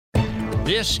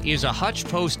This is a Hutch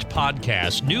Post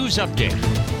podcast news update.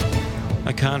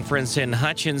 A conference in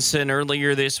Hutchinson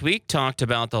earlier this week talked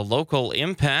about the local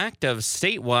impact of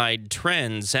statewide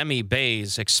trends. Emmy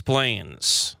Bays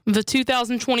explains. The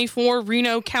 2024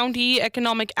 Reno County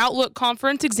Economic Outlook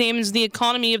Conference examines the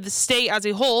economy of the state as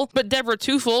a whole, but Deborah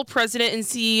Teufel, president and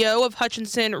CEO of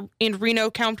Hutchinson and Reno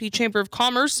County Chamber of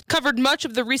Commerce, covered much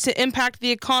of the recent impact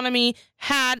the economy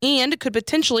had and could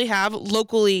potentially have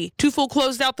locally. Teufel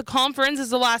closed out the conference as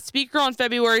the last speaker on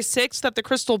February 6th at the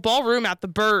Crystal Ballroom at the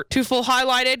Burt. Teufel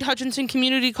highlighted Hutchinson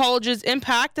Community College's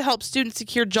impact to help students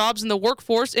secure jobs in the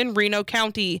workforce in Reno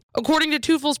County. According to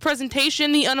Teufel's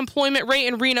presentation, the unemployment rate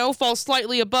in Reno falls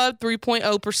slightly above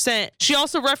 3.0%. She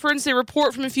also referenced a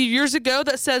report from a few years ago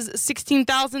that says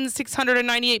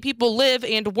 16,698 people live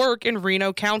and work in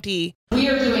Reno County. We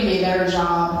are doing a better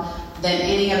job than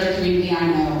any other community I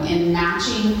know in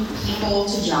matching people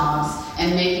to jobs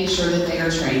and making sure that they are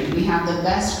trained. We have the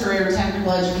best career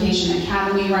technical education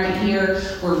academy right here.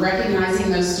 We're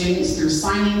recognizing those students through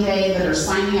signing day that are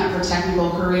signing up for technical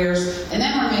careers, and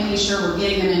then we're making sure we're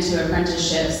getting them into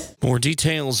apprenticeships. More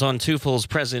details on Teufel's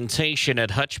presentation at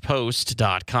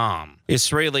HutchPost.com.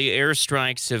 Israeli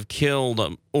airstrikes have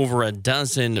killed over a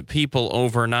dozen people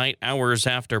overnight, hours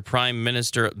after Prime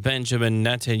Minister Benjamin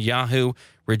Netanyahu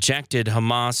rejected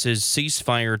Hamas's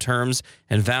ceasefire terms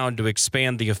and vowed to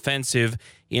expand the offensive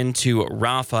into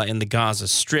Rafah in the Gaza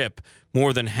Strip.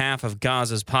 More than half of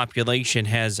Gaza's population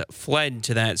has fled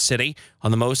to that city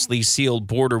on the mostly sealed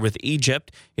border with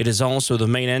Egypt. It is also the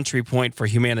main entry point for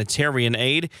humanitarian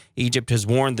aid. Egypt has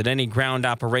warned that any ground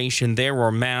operation there or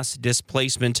mass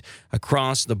displacement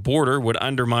across the border would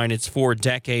undermine its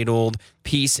 4-decade-old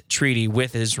peace treaty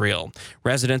with Israel.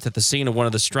 Residents at the scene of one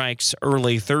of the strikes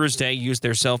early Thursday used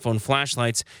their cell phone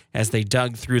flashlights as they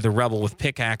dug through the rubble with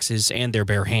pickaxes and their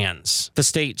bare hands. The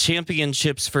state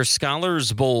championships for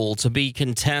Scholars Bowl to be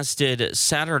contested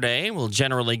Saturday will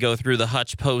generally go through the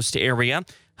Hutch Post area.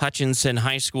 Hutchinson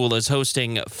High School is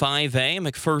hosting 5A.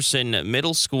 McPherson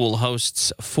Middle School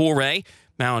hosts 4A.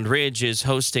 Mound Ridge is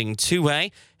hosting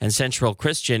 2A, and Central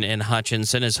Christian in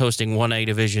Hutchinson is hosting 1A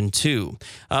Division II.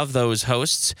 Of those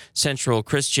hosts, Central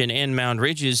Christian and Mound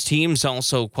Ridge's teams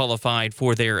also qualified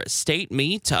for their state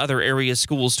meet. Other area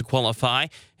schools to qualify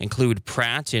include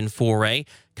Pratt in 4A,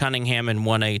 Cunningham in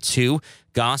 1A2,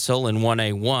 Gossel in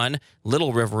 1A1,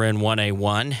 Little River in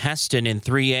 1A1, Heston in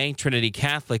 3A, Trinity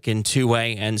Catholic in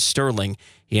 2A, and Sterling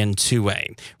in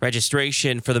 2A.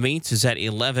 Registration for the meets is at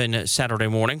 11 Saturday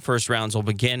morning. First rounds will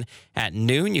begin at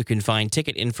noon. You can find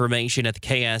ticket information at the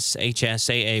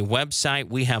KSHSAA website.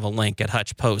 We have a link at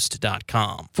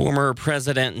HutchPost.com. Former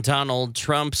President Donald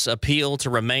Trump's appeal to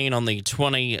remain on the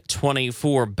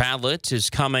 2024 ballot is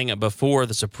coming before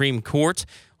the Supreme Court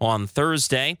on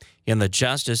Thursday. In the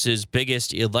justice's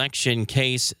biggest election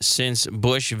case since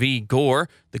Bush v. Gore,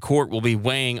 the court will be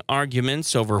weighing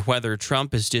arguments over whether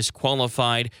Trump is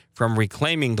disqualified from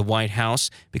reclaiming the White House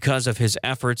because of his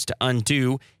efforts to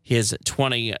undo his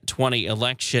 2020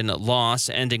 election loss,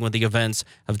 ending with the events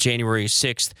of January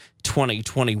 6th,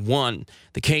 2021.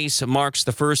 The case marks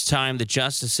the first time the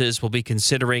justices will be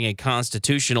considering a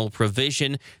constitutional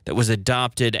provision that was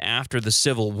adopted after the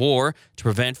Civil War to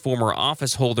prevent former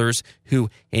office holders who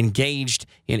engaged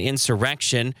in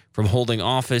insurrection from holding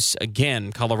office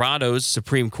again. Colorado's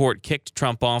Supreme Court kicked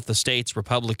Trump off the state's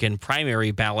Republican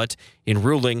primary ballot in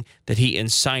ruling that he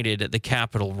incited the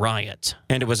Capitol riot.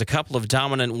 And it was a couple of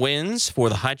dominant wins for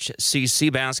the Hutch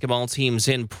CC basketball teams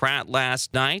in Pratt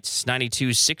last night.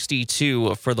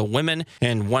 92-62 for the women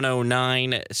and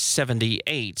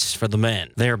 109-78 for the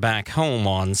men. They're back home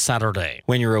on Saturday.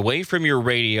 When you're away from your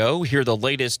radio, hear the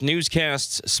latest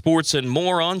newscasts, sports, and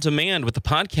more on demand with the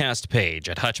podcast page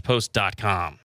at HutchPost.com.